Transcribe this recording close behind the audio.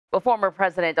Well, former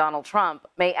President Donald Trump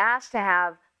may ask to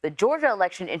have the Georgia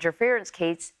election interference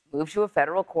case moved to a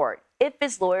federal court. If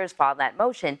his lawyers file that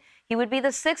motion, he would be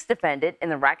the sixth defendant in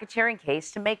the racketeering case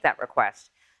to make that request.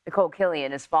 Nikole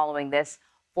Killion is following this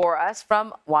for us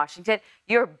from Washington.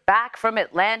 You're back from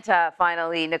Atlanta,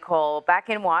 finally, Nikole, back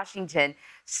in Washington.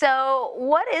 So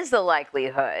what is the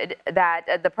likelihood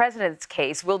that the president's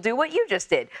case will do what you just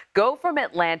did, go from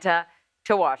Atlanta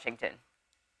to Washington?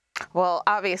 Well,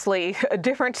 obviously,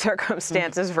 different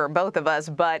circumstances for both of us.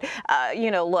 But,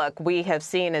 look, we have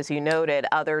seen, as you noted,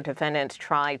 other defendants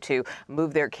try to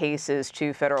move their cases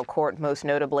to federal court. Most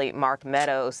notably, Mark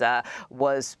Meadows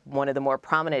was one of the more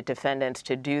prominent defendants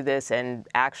to do this and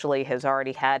actually has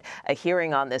already had a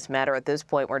hearing on this matter. At this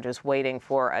point, we're just waiting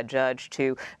for a judge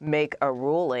to make a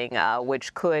ruling,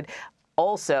 which could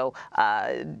also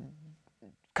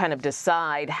kind of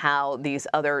decide how these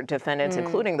other defendants,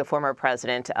 including the former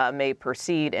president, may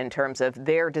proceed in terms of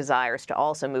their desires to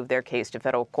also move their case to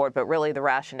federal court. But really, the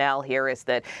rationale here is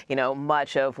that,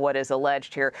 much of what is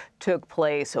alleged here took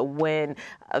place when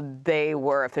they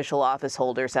were official office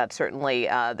holders. That's certainly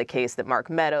the case that Mark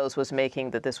Meadows was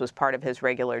making, that this was part of his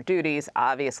regular duties.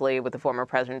 Obviously, with the former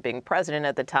president being president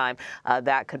at the time,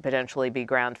 that could potentially be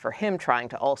ground for him trying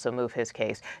to also move his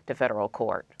case to federal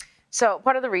court. So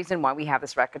part of the reason why we have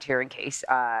this racketeering case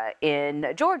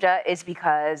in Georgia is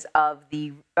because of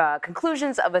the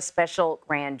conclusions of a special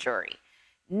grand jury.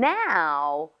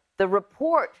 Now, the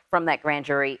report from that grand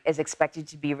jury is expected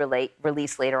to be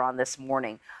released later on this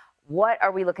morning. What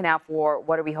are we looking out for?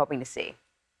 What are we hoping to see?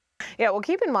 Yeah, well,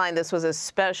 keep in mind this was a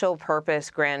special purpose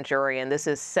grand jury, and this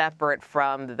is separate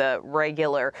from the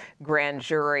regular grand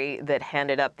jury that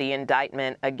handed up the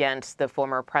indictment against the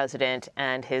former president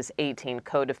and his 18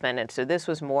 co-defendants. So this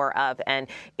was more of an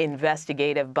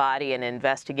investigative body, an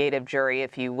investigative jury,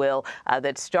 if you will,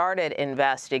 that started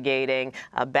investigating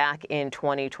back in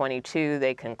 2022.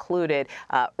 They concluded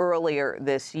earlier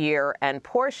this year, and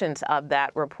portions of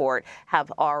that report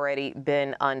have already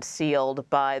been unsealed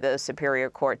by the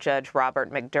Superior Court Judge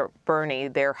Robert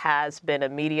McBurney. There has been a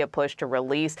media push to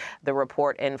release the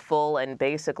report in full, and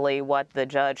basically what the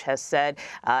judge has said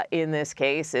in this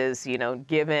case is,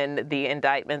 given the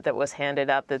indictment that was handed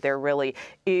up, that there really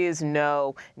is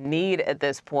no need at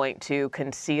this point to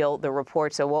conceal the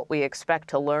report. So what we expect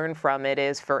to learn from it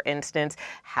is, for instance,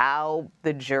 how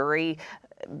the jury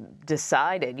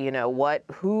decided,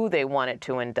 who they wanted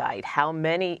to indict, how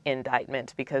many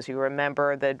indictments, because you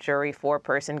remember the jury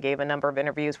foreperson gave a number of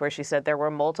interviews where she said there were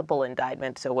multiple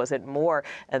indictments. So was it more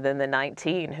than the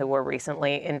 19 who were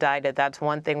recently indicted? That's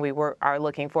one thing we are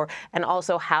looking for. And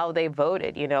also how they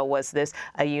voted. Was this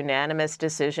a unanimous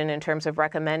decision in terms of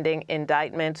recommending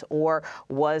indictments, or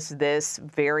was this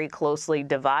very closely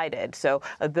divided? So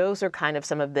those are kind of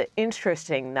some of the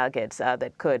interesting nuggets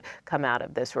that could come out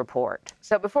of this report.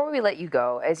 So before we let you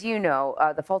go, as you know,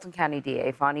 the Fulton County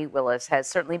DA, Fani Willis, has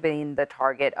certainly been the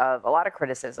target of a lot of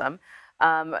criticism.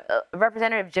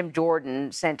 Representative Jim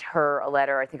Jordan sent her a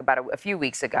letter, I think about a few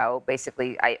weeks ago,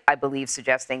 basically, I believe,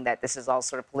 suggesting that this is all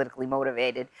sort of politically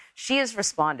motivated. She has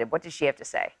responded. What does she have to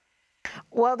say?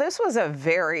 Well, this was a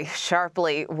very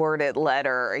sharply worded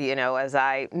letter, as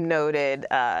I noted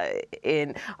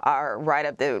in our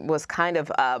write-up. It was kind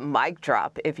of a mic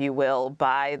drop, if you will,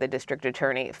 by the district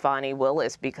attorney, Fani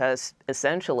Willis, because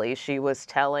essentially she was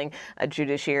telling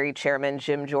Judiciary Chairman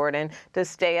Jim Jordan to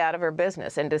stay out of her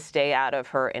business and to stay out of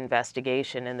her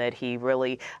investigation, and that he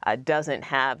really doesn't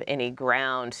have any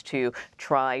grounds to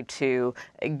try to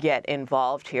get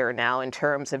involved here. Now, in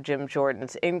terms of Jim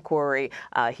Jordan's inquiry,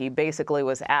 he basically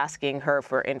was asking her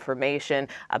for information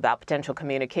about potential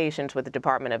communications with the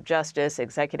Department of Justice,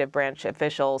 executive branch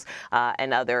officials,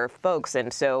 and other folks.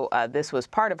 And so this was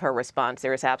part of her response.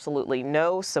 There is absolutely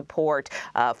no support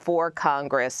for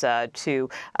Congress to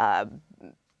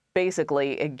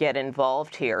basically get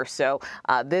involved here. So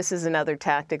this is another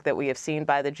tactic that we have seen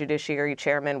by the Judiciary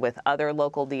Chairman with other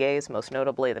local DAs, most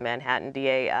notably the Manhattan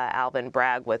DA, Alvin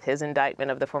Bragg, with his indictment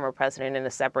of the former president in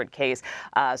a separate case.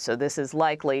 So this is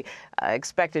likely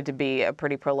expected to be a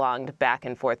pretty prolonged back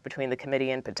and forth between the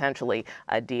committee and potentially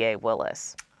DA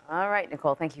Willis. All right,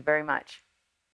 Nikole, thank you very much.